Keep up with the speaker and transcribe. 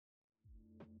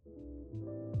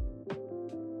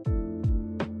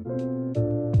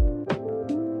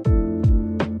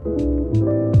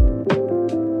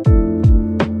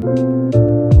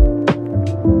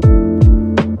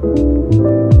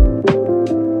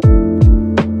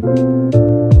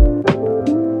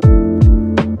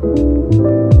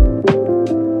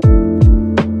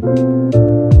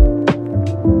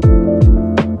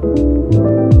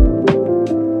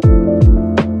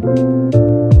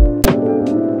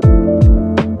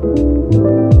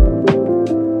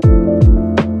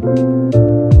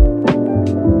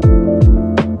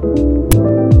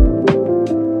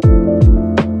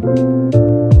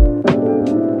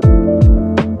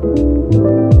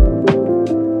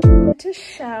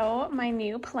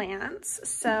Plants.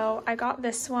 So I got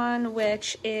this one,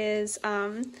 which is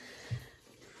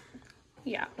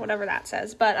yeah, whatever that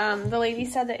says, but the lady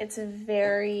said that it's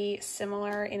very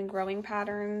similar in growing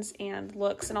patterns and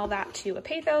looks and all that to a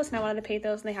Pathos, and I wanted a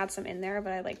Pathos and they had some in there,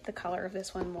 but I liked the color of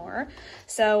this one more.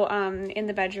 So in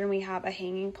the bedroom we have a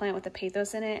hanging plant with a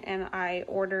Pathos in it, and I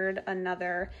ordered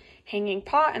another hanging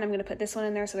pot, and I'm gonna put this one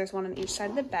in there so there's one on each side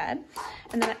of the bed.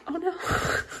 And then oh no,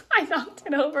 I knocked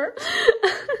it over.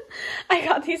 I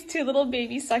got these two little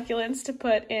baby succulents to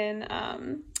put in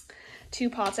two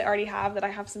pots I already have that I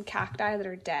have some cacti that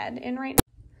are dead in right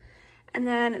now. And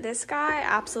then this guy I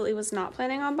absolutely was not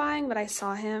planning on buying, but I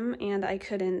saw him and I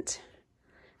couldn't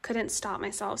stop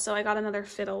myself, so I got another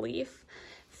fiddle leaf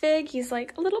fig. He's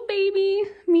like a little baby,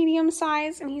 medium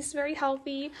size, and he's very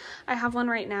healthy. I have one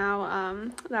right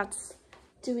now that's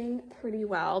doing pretty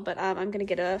well, but I'm gonna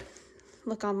get a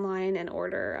look online and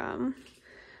order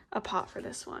a pot for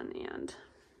this one. And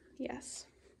yes,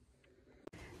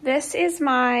 this is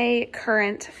my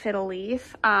current fiddle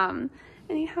leaf, and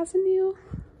he has a new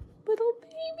little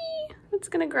baby that's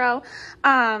gonna grow.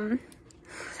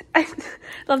 I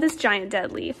love this giant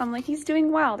dead leaf. I'm like, he's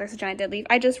doing well. There's a giant dead leaf.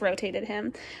 I just rotated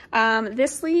him.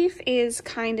 This leaf is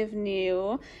kind of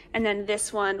new, and then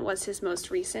this one was his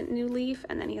most recent new leaf,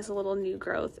 and then he has a little new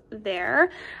growth there.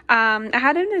 I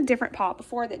had it in a different pot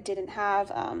before that didn't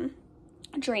have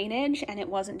drainage, and it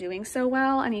wasn't doing so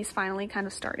well, and he's finally kind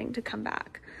of starting to come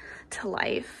back to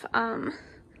life.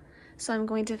 So I'm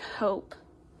going to hope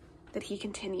that he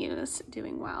continues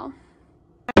doing well.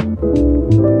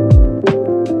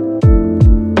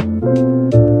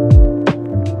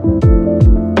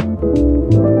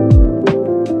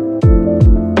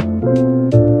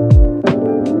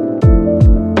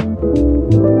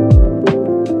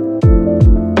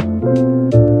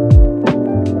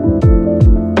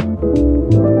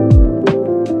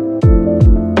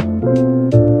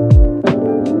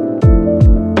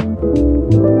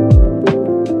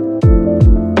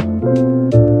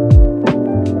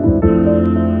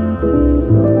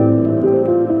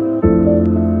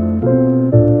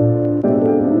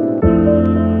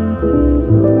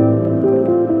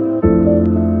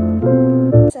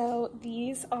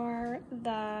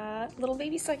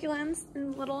 Succulents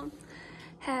and little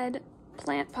head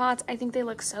plant pots. I think they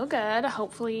look so good.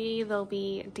 Hopefully they'll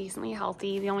be decently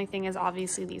healthy. The only thing is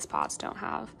obviously these pots don't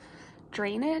have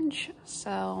drainage,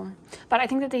 so, but I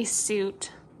think that they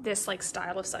suit this like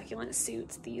style of succulent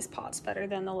suits these pots better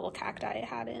than the little cacti I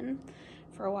had in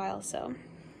for a while. So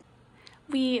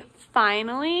we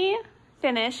finally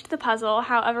finished the puzzle.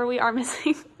 However, we are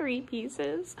missing 3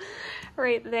 pieces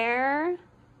right there,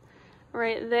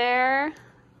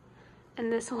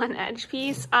 and this one edge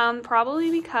piece, probably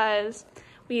because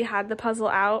we had the puzzle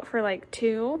out for like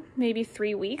 2, maybe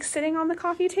 3 weeks sitting on the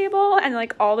coffee table, and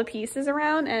like all the pieces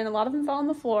around, and a lot of them fell on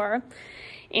the floor.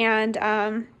 And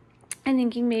I'm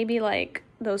thinking maybe like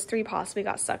those 3 possibly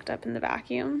got sucked up in the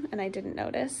vacuum and I didn't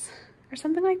notice or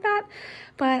something like that.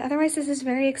 But otherwise, this is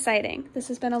very exciting. This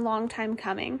has been a long time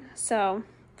coming. So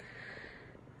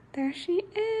there she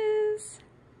is.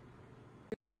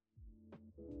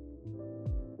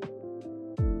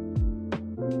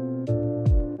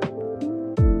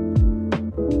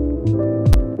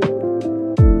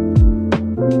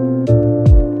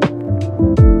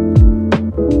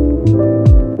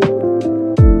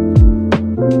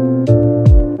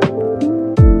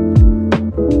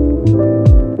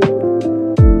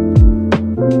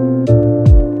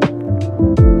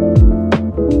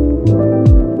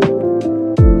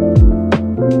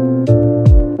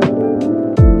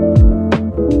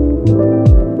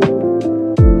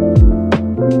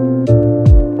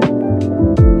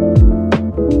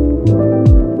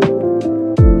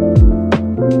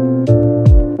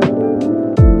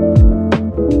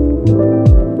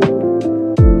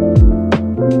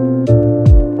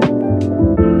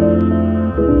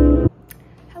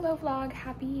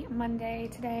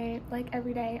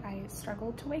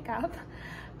 to wake up.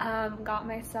 Got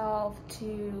myself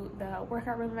to the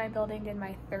workout room in my building, did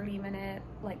my 30-minute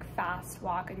like fast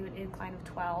walk. I do an incline of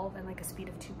 12 and like a speed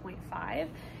of 2.5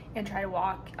 and try to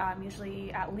walk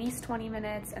usually at least 20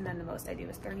 minutes, and then the most I do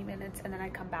is 30 minutes, and then I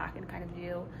come back and kind of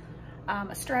do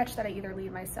a stretch that I either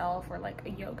lead myself or like a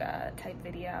yoga type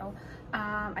video.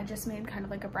 I just made kind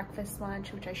of like a breakfast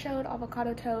lunch, which I showed: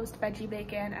 avocado toast, veggie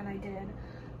bacon, and I did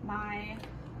my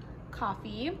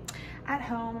coffee at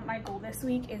home. My goal this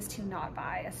week is to not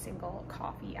buy a single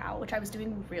coffee out, which I was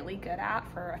doing really good at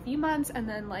for a few months, and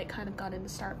then like kind of got into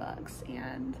Starbucks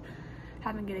and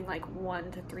have been getting like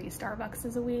 1 to 3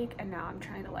 Starbucks a week, and now I'm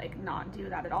trying to like not do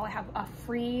that at all. I have a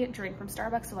free drink from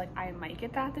Starbucks, so like I might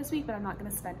get that this week, but I'm not going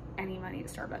to spend any money at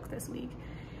Starbucks this week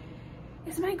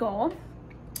is my goal.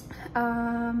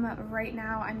 Right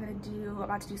now I'm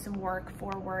about to do some work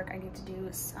for work. I need to do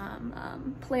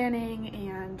some planning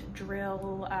and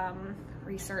drill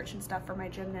research and stuff for my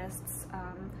gymnasts,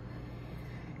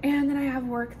 and then I have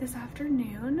work this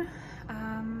afternoon.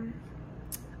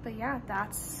 But yeah,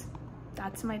 that's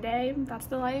my day, that's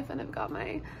the life. And I've got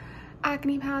my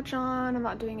acne patch on. I'm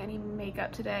not doing any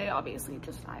makeup today, obviously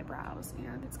just eyebrows,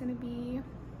 and it's gonna be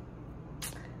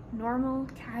normal,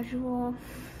 casual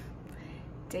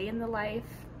day in the life.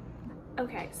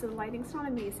 Okay, so the lighting's not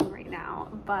amazing right now,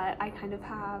 but I kind of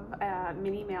have a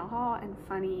mini mail haul and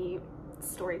funny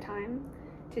story time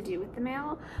to do with the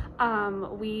mail.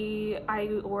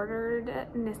 I ordered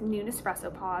new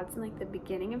Nespresso pods in like the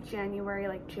beginning of January,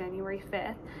 like January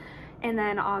 5th. And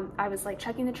then I was like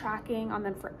checking the tracking on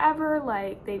them forever,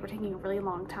 like they were taking a really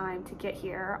long time to get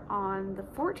here. On the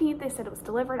 14th, they said it was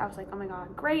delivered. I was like, oh my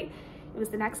God, great. It was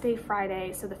the next day,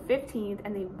 Friday, so the 15th,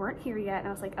 and they weren't here yet. And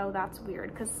I was like, oh, that's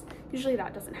weird, because usually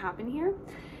that doesn't happen here.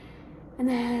 And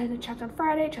then I checked on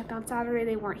Friday, checked on Saturday,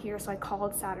 they weren't here, so I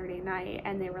called Saturday night,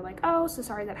 and they were like, oh, so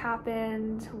sorry that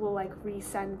happened. We'll like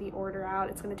resend the order out.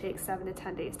 It's gonna take 7 to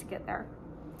 10 days to get there.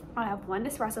 I have 1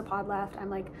 Nespresso pod left. I'm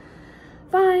like,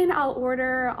 fine, I'll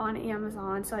order on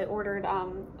Amazon. So I ordered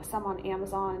some on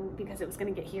Amazon because it was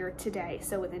gonna get here today.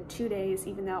 So within 2 days,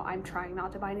 even though I'm trying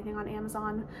not to buy anything on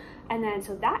Amazon. And then,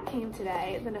 so that came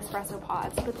today, the Nespresso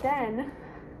pods. But then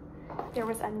there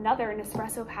was another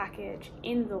Nespresso package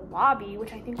in the lobby,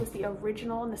 which I think was the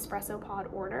original Nespresso pod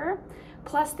order.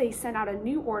 Plus they sent out a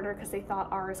new order because they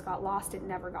thought ours got lost. It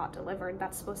never got delivered.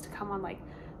 That's supposed to come on like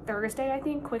Thursday, I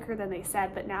think, quicker than they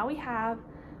said. But now we have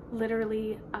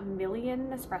literally 1 million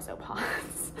Nespresso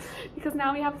pods because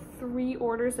now we have 3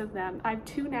 orders of them. I have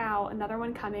 2 now, another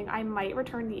one coming. I might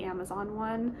return the Amazon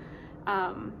one.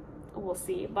 We'll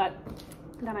see. But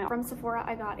then from Sephora,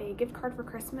 I got a gift card for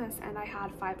Christmas, and I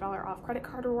had $5 off credit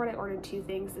card reward. I ordered 2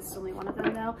 things. This is only one of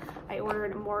them though. I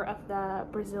ordered more of the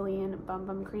Brazilian Bum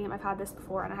Bum cream. I've had this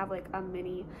before, and I have like a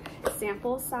mini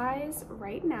sample size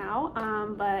right now.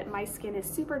 But my skin is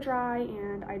super dry,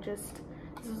 and this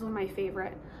is one of my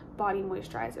favorite body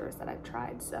moisturizers that I've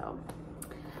tried, so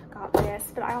got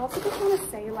this. But I also just want to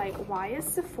say, like, why does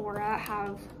Sephora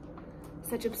have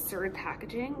such absurd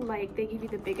packaging? Like, they give you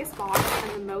the biggest box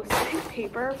and the most thick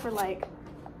paper for like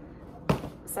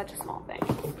such a small thing.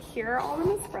 Here are all the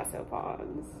Nespresso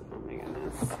pods. Oh my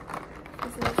goodness,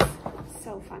 this is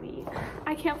so funny.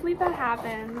 I can't believe that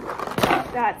happened,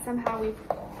 that somehow we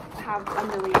have 1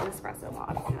 million Nespresso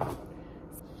pods now.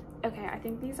 Okay, I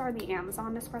think these are the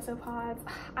Amazon Nespresso pods.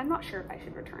 I'm not sure if I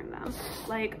should return them.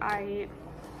 Like,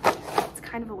 it's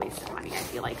kind of a waste of money, I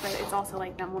feel like, but it's also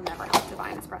like, then we'll never have to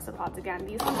buy Nespresso pods again.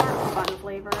 These ones are fun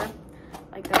flavor,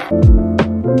 like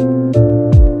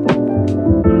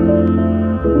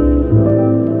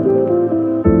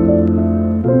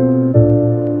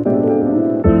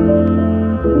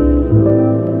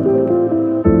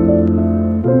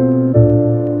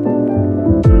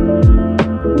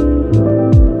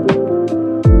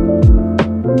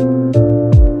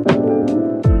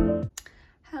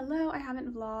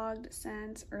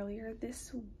since earlier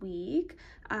this week.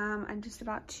 I'm just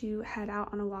about to head out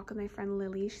on a walk with my friend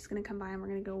Lily. She's gonna come by and we're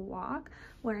gonna go walk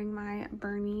wearing my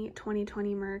Bernie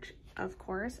 2020 merch, of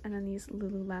course, and then these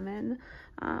Lululemon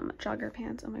jogger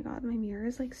pants. Oh my God, my mirror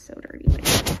is like so dirty.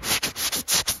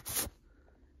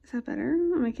 Is that better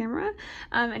on my camera?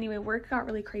 Anyway, work got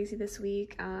really crazy this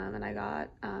week, and I got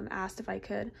asked if I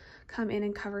could come in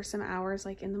and cover some hours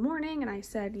like in the morning, and I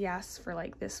said yes for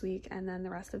like this week and then the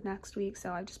rest of next week.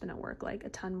 So I've just been at work like a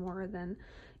ton more than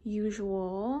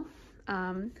usual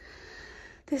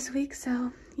this week.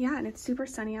 So yeah, and it's super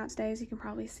sunny out today, as you can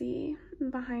probably see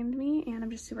behind me, and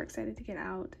I'm just super excited to get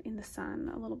out in the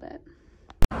sun a little bit.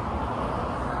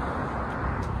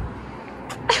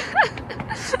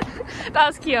 That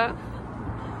was cute.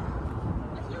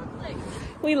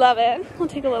 We love it. We'll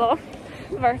take a little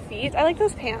of our feet. I like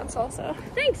those pants also.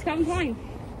 Thanks, Calvin Klein.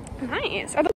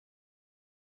 Nice. Are